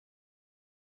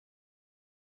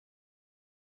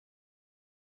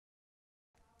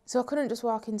So I couldn't just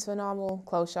walk into a normal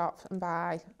clothes shop and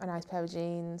buy a nice pair of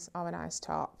jeans or a nice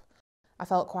top. I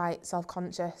felt quite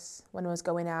self-conscious when I was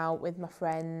going out with my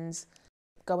friends,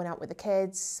 going out with the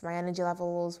kids. My energy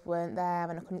levels weren't there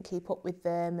and I couldn't keep up with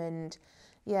them, and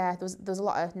yeah, there was a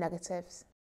lot of negatives.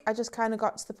 I just kind of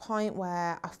got to the point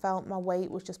where I felt my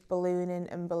weight was just ballooning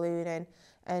and ballooning,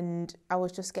 and I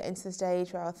was just getting to the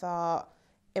stage where I thought,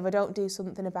 if I don't do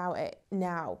something about it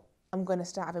now, I'm going to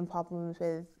start having problems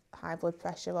with high blood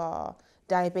pressure or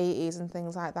diabetes and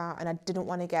things like that, and I didn't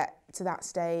want to get to that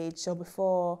stage. So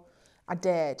before I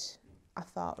did, I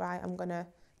thought, right, I'm going to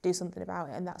do something about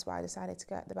it, and that's why I decided to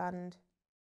get the band.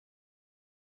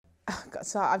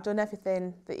 So I've done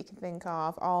everything that you can think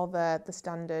of, all the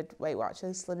standard Weight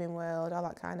Watchers, Slimming World, all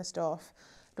that kind of stuff.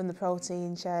 Done the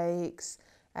protein shakes,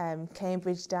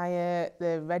 Cambridge diet,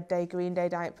 the red day, green day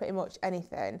diet, pretty much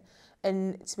anything.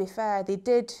 And to be fair, they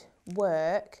did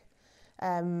work,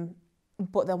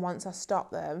 but then once I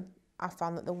stopped them, I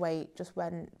found that the weight just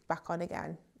went back on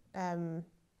again.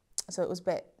 So it was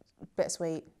a bit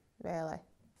sweet, really.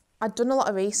 I'd done a lot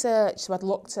of research, so I'd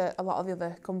looked at a lot of the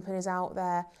other companies out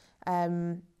there,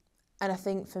 and I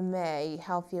think for me,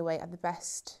 Healthier Weight had the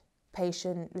best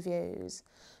patient reviews.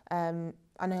 And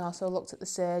I also looked at the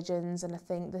surgeons, and I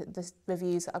think the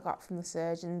reviews that I got from the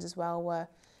surgeons as well were,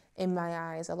 in my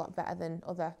eyes, a lot better than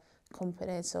other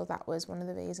companies. So that was one of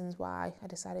the reasons why I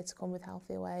decided to come with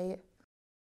Healthier Weight.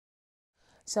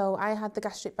 So I had the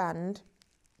gastric band.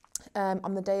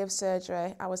 On the day of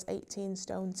surgery, I was 18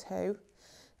 stone 2.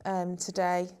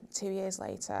 Today, 2 years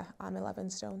later, I'm 11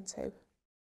 stone 2.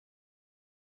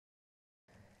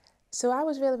 So I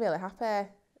was really happy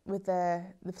with the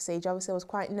procedure. Obviously I was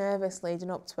quite nervous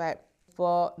leading up to it,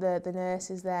 but the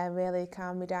nurses there really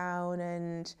calmed me down,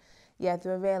 and yeah, they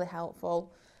were really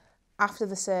helpful. After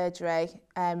the surgery,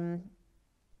 I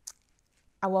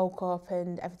woke up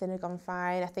and everything had gone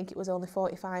fine. I think it was only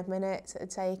 45 minutes it had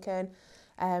taken.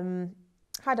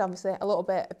 Had obviously a little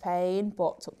bit of pain,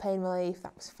 but took pain relief,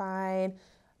 that was fine.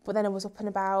 But then I was up and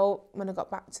about when I got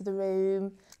back to the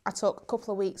room. I took a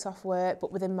couple of weeks off work,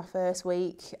 but within my first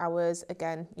week, I was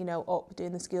again, up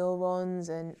doing the school runs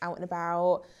and out and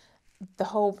about. The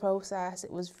whole process, it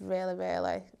was really good.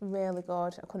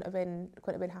 I couldn't have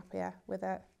been happier with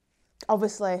it.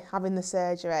 Obviously, having the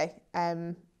surgery,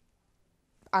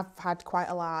 I've had quite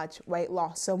a large weight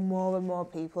loss, so more and more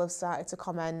people have started to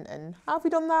comment and, how have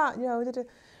you done that?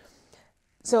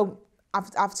 So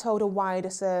I've told a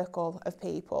wider circle of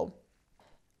people.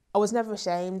 I was never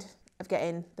ashamed of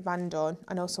getting the band done.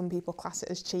 I know some people class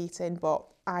it as cheating, but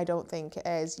I don't think it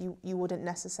is. You wouldn't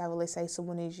necessarily say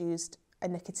someone who's used a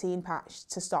nicotine patch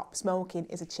to stop smoking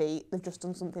is a cheat. They've just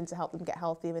done something to help them get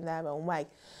healthier in their own way.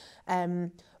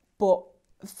 But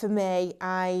for me,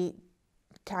 I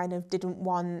kind of didn't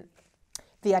want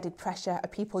the added pressure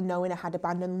of people knowing I had a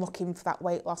band and looking for that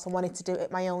weight loss. I wanted to do it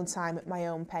at my own time, at my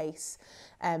own pace.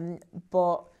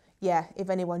 But yeah, if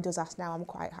anyone does ask now, I'm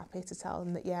quite happy to tell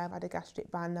them that, yeah, I've had a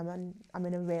gastric band. I'm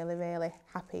in a really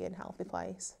happy and healthy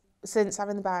place. Since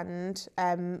having the band,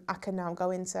 I can now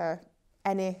go into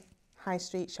any high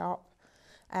street shop.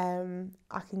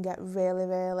 I can get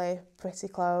really pretty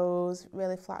clothes,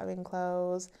 really flattering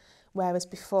clothes, whereas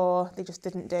before they just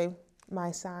didn't do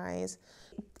my size.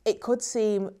 It could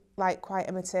seem like quite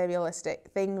a materialistic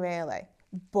thing, really,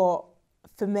 but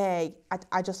for me,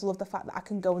 I just love the fact that I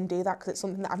can go and do that, because it's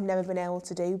something that I've never been able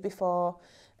to do before,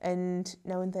 and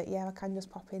knowing that, yeah, I can just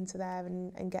pop into there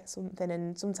and get something,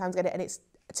 and sometimes get it and it's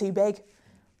too big.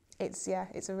 It's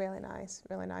a really nice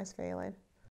feeling.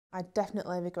 I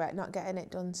definitely regret not getting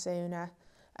it done sooner.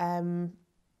 And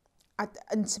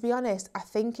to be honest, I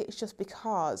think it's just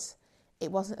because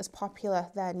it wasn't as popular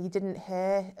then. You didn't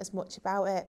hear as much about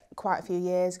it. Quite a few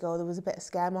years ago, there was a bit of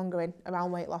scaremongering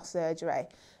around weight loss surgery,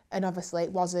 and obviously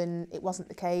it wasn't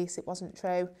the case. It wasn't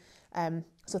true.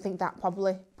 So I think that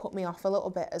probably put me off a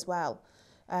little bit as well.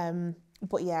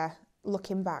 But yeah,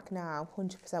 looking back now,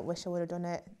 100% wish I would have done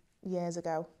it years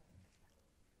ago.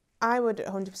 I would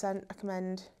 100%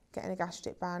 recommend getting a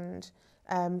gastric band.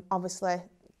 Obviously,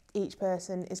 each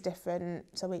person is different,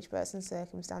 so each person's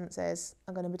circumstances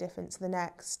are going to be different to the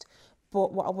next.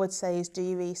 But what I would say is do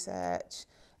your research,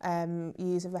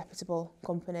 use a reputable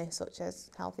company such as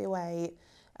Healthier Weight,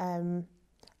 and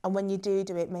when you do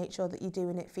it, make sure that you're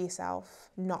doing it for yourself,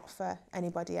 not for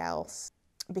anybody else.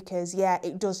 Because yeah,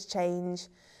 it does change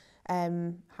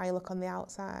how you look on the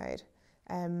outside,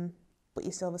 but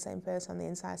you're still the same person on the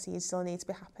inside, so you still need to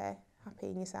be happy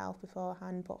in yourself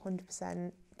beforehand, but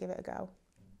 100% give it a go,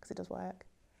 because it does work.